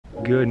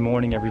Good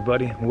morning,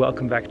 everybody.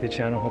 Welcome back to the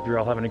channel. Hope you're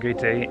all having a great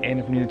day. And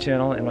if you're new to the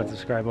channel and like the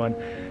subscribe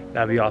button,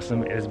 that'd be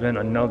awesome. It has been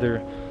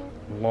another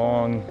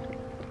long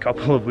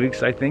couple of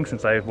weeks, I think,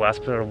 since I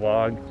last put out a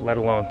vlog, let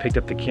alone picked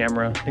up the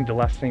camera. I think the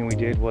last thing we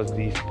did was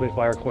the split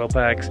wire coil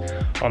packs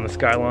on the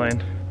Skyline,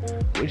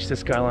 which the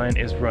Skyline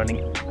is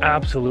running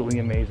absolutely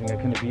amazing. I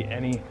couldn't be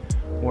any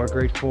more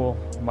grateful.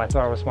 My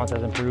throttle response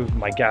has improved.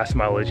 My gas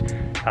mileage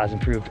has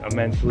improved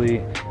immensely.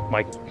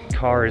 My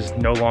car is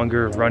no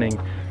longer running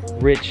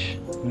rich,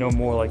 no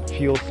more like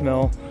fuel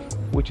smell,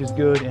 which is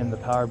good. And the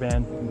power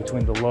band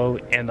between the low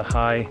and the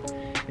high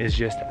is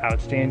just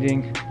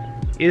outstanding.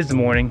 It is the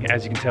morning,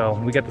 as you can tell.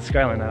 We got the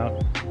Skyline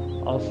out.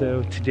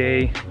 Also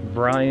today,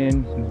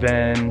 Brian,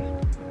 Ben,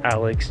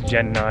 Alex,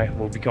 Jen, and I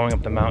will be going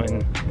up the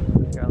mountain.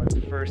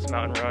 Skyline's first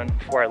mountain run.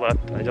 Before I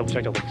left, I double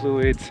checked all the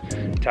fluids,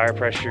 tire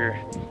pressure,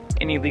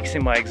 any leaks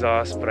in my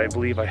exhaust, but I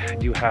believe I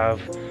do have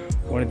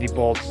one of the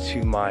bolts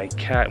to my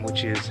cat,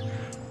 which is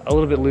a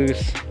little bit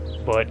loose,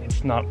 but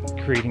it's not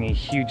creating a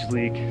huge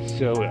leak.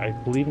 So I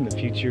believe in the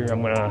future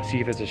I'm gonna see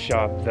if there's a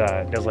shop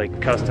that does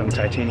like custom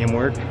titanium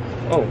work.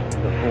 Oh,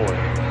 the boy.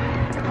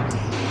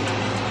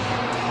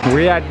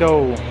 Where at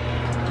though?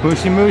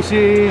 Mushy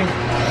mushy.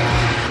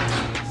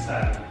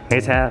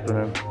 It's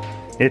happening.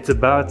 It's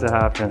about to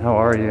happen. How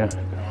are you?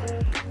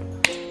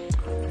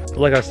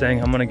 Like I was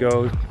saying, I'm gonna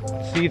go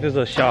see if there's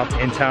a shop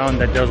in town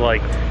that does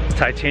like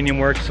titanium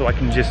work, so I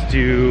can just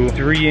do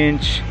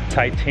 3-inch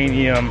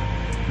titanium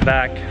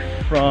back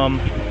from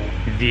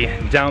the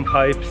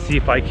downpipe. See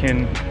if I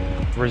can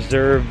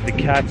reserve the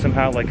cat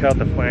somehow, like cut out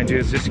the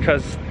flanges, just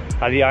because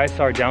the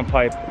ISR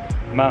downpipe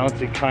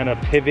mounts, it kind of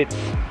pivots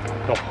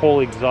the whole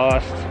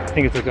exhaust. I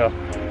think it's like a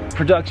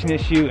production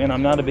issue and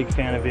I'm not a big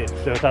fan of it.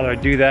 So it's either I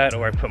do that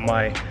or I put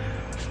my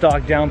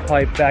stock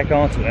downpipe back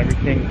on so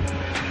everything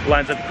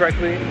lines up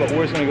correctly. But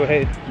we're just gonna go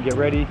ahead and get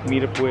ready,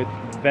 meet up with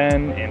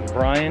Ben and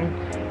Brian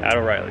at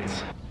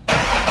O'Reilly's.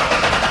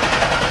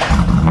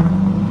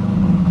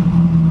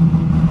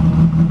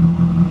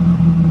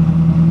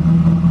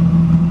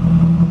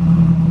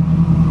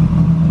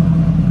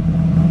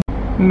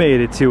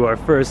 Made it to our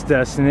first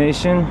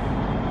destination.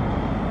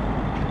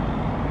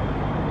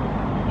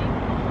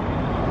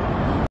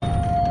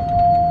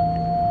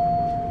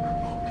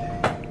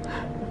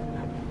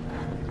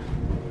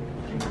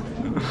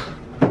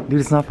 Dude,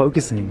 it's not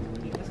focusing.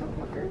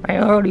 I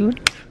know,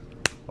 dude.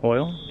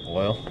 Oil?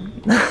 Oil.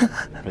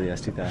 For the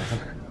S2000.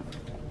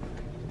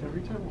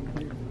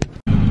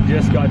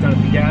 Just got done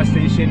at the gas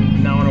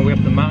station. Now on our way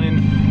up the mountain.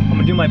 I'm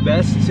gonna do my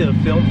best to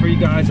film for you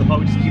guys. I'll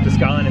probably just keep the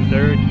Skyline in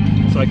third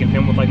so I can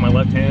film with like my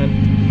left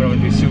hand, but I'm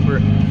gonna be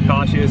super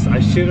cautious.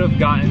 I should have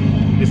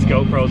gotten this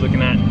GoPro I was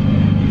looking at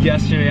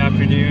yesterday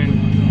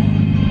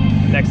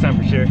afternoon. Next time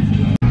for sure.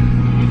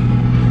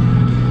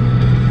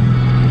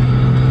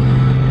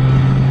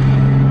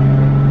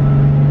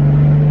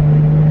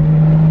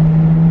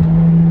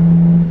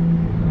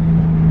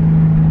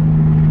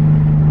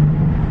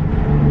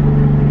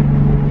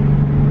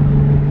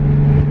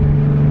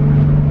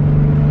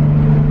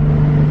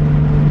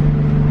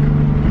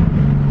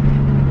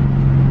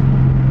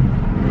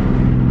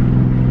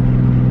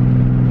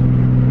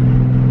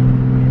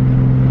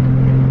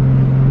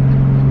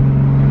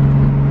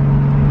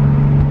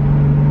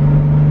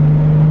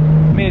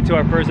 To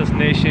our first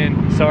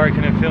destination. Sorry,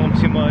 couldn't film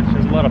too much.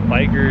 There's a lot of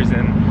bikers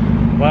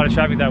and a lot of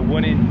traffic that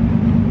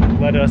wouldn't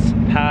let us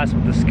pass,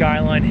 but the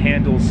Skyline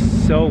handles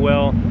so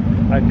well.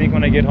 I think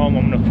when I get home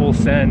I'm gonna full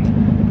send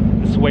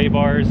the sway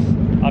bars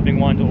I've been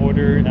wanting to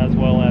order, as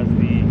well as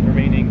the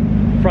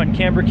remaining front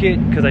camber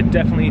kit, because I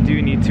definitely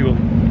do need to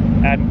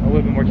add a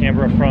little bit more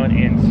camber up front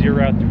and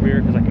zero out the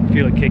rear because I can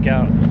feel it kick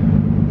out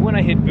when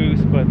I hit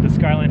boost. But the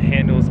Skyline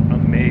handles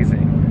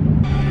amazing.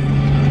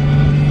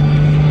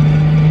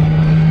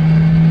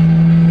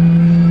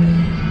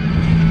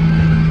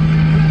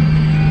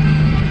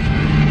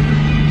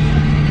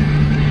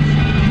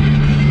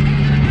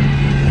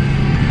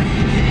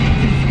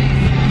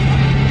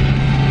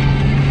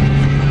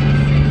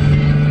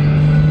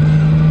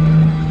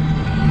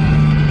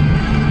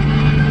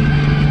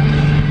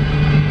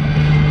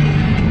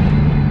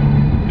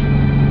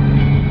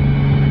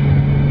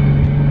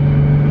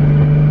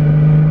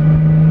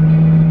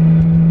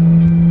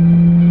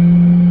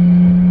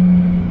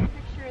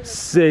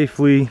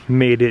 Safely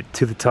made it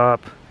to the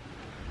top.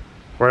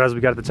 Right as we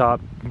got to the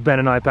top, Ben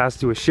and I passed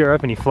through a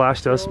sheriff and he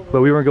flashed us,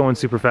 but we weren't going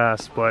super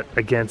fast. But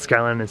again,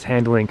 Skyline is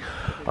handling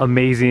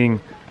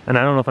amazing. And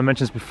I don't know if I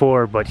mentioned this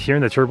before, but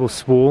hearing the turbo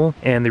spool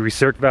and the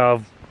recirc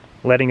valve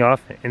letting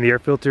off in the air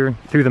filter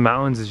through the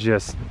mountains is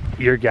just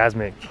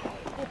orgasmic.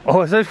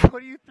 Oh, is that,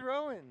 what are you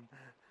throwing?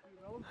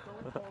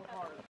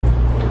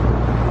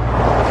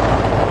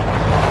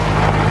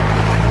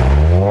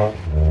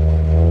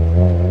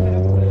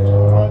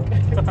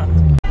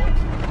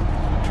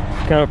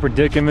 Kind of a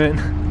predicament.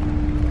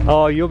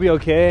 Oh, you'll be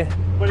okay.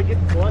 But it gets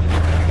what?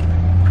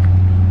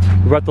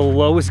 We brought the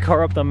lowest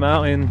car up the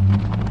mountain,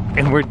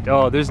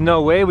 and there's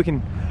no way we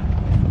can.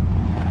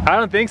 I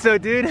don't think so,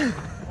 dude.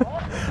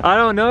 I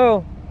don't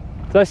know.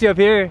 Especially up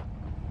here.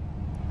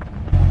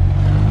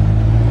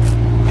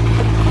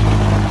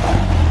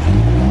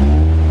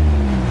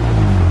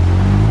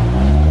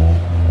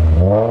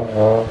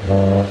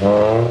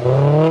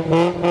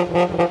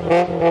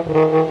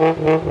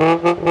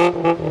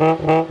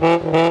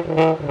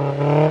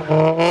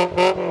 So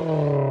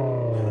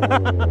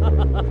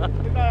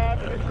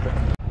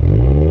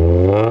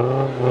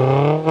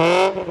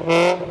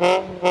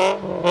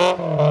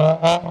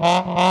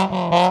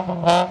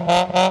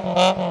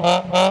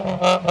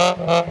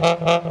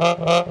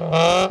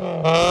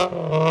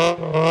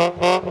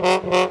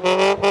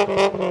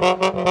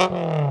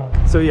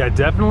yeah,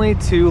 definitely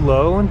too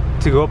low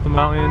to go up the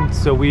mountain,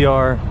 so we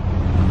are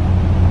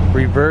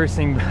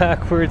reversing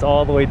backwards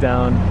all the way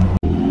down.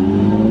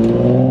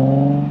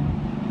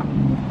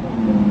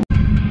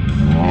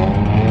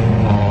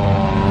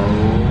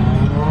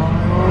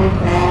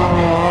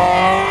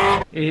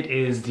 It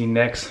is the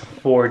next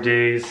 4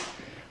 days.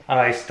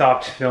 I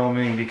stopped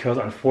filming because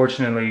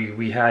unfortunately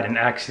we had an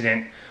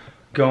accident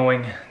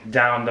going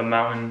down the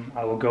mountain.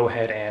 I will go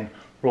ahead and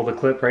roll the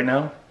clip right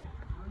now.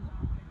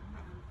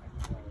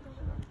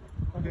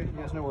 Okay,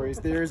 yes, no worries.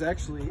 There's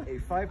actually a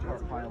 5-car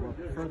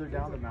pileup further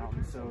down the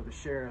mountain, so the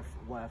sheriff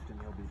left and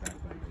he'll be back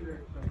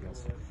later, I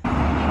guess.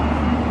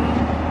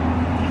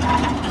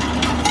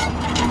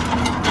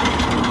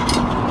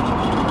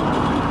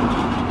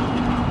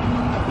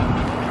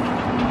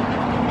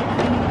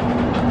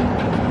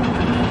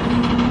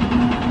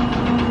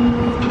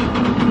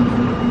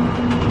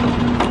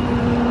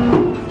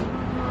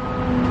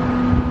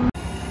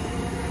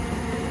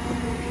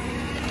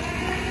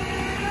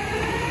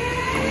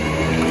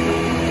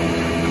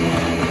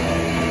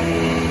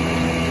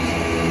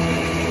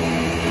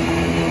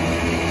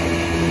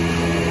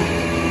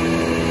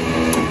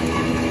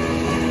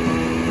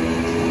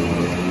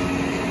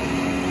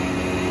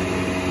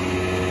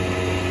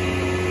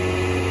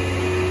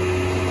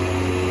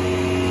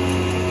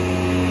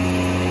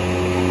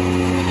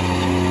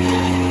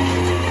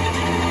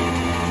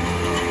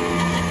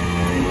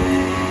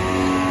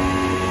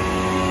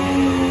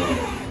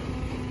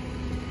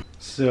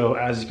 So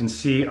as you can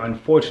see,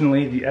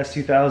 unfortunately, the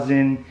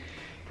S2000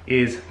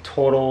 is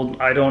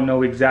totaled. I don't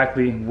know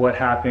exactly what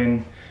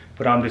happened,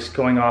 but I'm just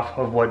going off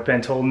of what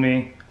Ben told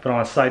me. But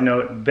on a side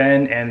note,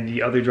 Ben and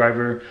the other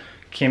driver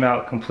came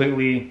out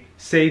completely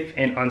safe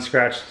and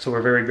unscratched, so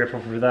we're very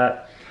grateful for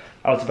that.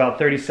 I was about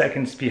 30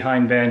 seconds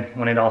behind Ben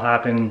when it all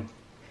happened.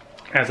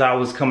 As I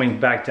was coming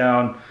back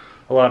down,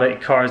 a lot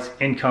of cars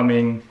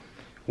incoming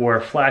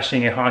were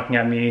flashing and honking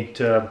at me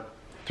to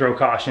throw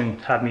caution,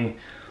 have me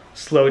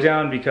slow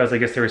down because I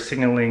guess they were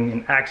signaling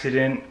an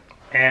accident.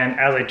 And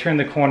as I turn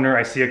the corner,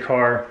 I see a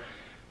car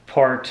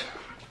parked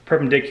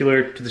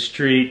perpendicular to the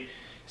street,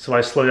 so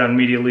I slowed down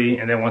immediately.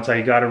 And then once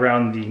I got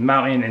around the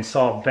mountain and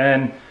saw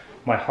Ben,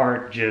 my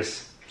heart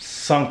just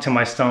sunk to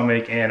my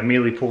stomach and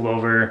immediately pulled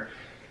over,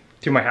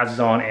 threw my hazards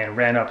on and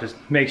ran up to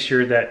make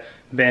sure that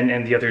Ben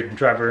and the other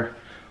driver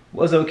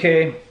was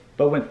okay.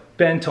 But when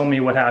Ben told me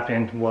what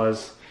happened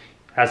was,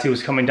 as he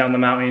was coming down the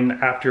mountain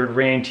after it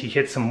rained, he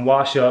hit some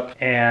wash up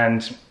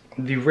and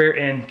the rear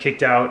end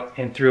kicked out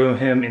and threw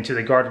him into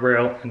the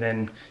guardrail, and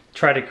then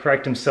tried to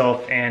correct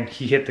himself and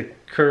he hit the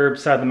curb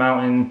side of the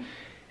mountain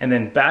and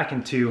then back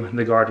into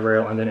the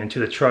guardrail and then into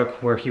the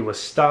truck where he was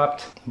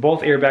stopped.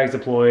 Both airbags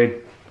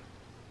deployed.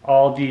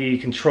 All the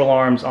control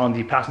arms on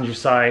the passenger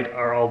side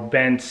are all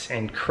bent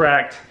and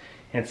cracked,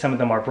 and some of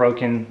them are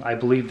broken. I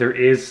believe there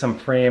is some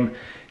frame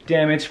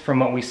damage from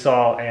what we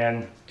saw,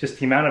 and just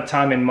the amount of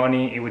time and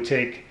money it would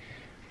take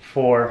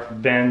for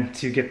Ben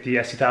to get the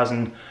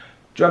S2000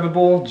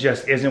 drivable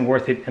just isn't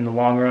worth it in the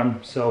long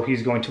run. So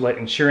he's going to let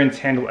insurance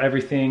handle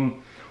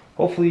everything,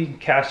 hopefully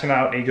cash him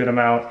out a good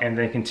amount, and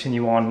then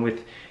continue on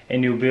with a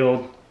new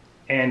build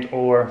and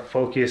or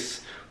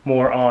focus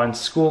more on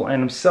school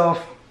and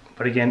himself.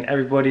 But again,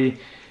 everybody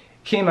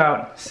came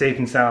out safe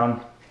and sound.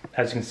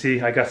 As you can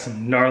see, I got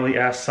some gnarly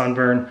ass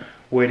sunburn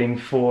waiting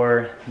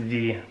for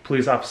the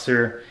police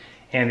officer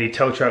and the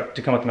tow truck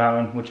to come up the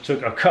mountain, which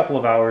took a couple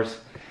of hours.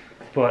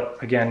 But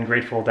again,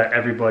 grateful that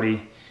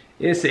everybody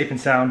is safe and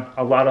sound.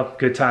 A lot of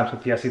good times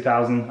with the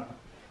S2000.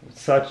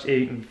 Such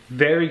a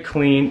very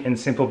clean and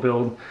simple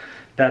build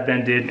that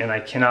Ben did, and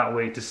I cannot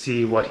wait to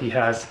see what he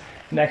has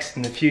next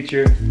in the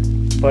future.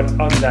 But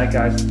other than that,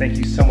 guys, thank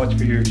you so much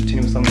for your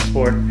continuous love and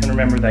support. And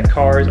remember that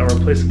cars are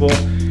replaceable.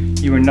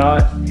 You are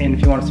not. And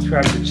if you want to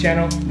subscribe to the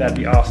channel, that'd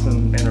be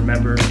awesome. And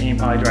remember, aim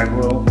high, drive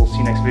low. We'll see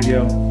you next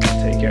video.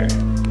 Take care.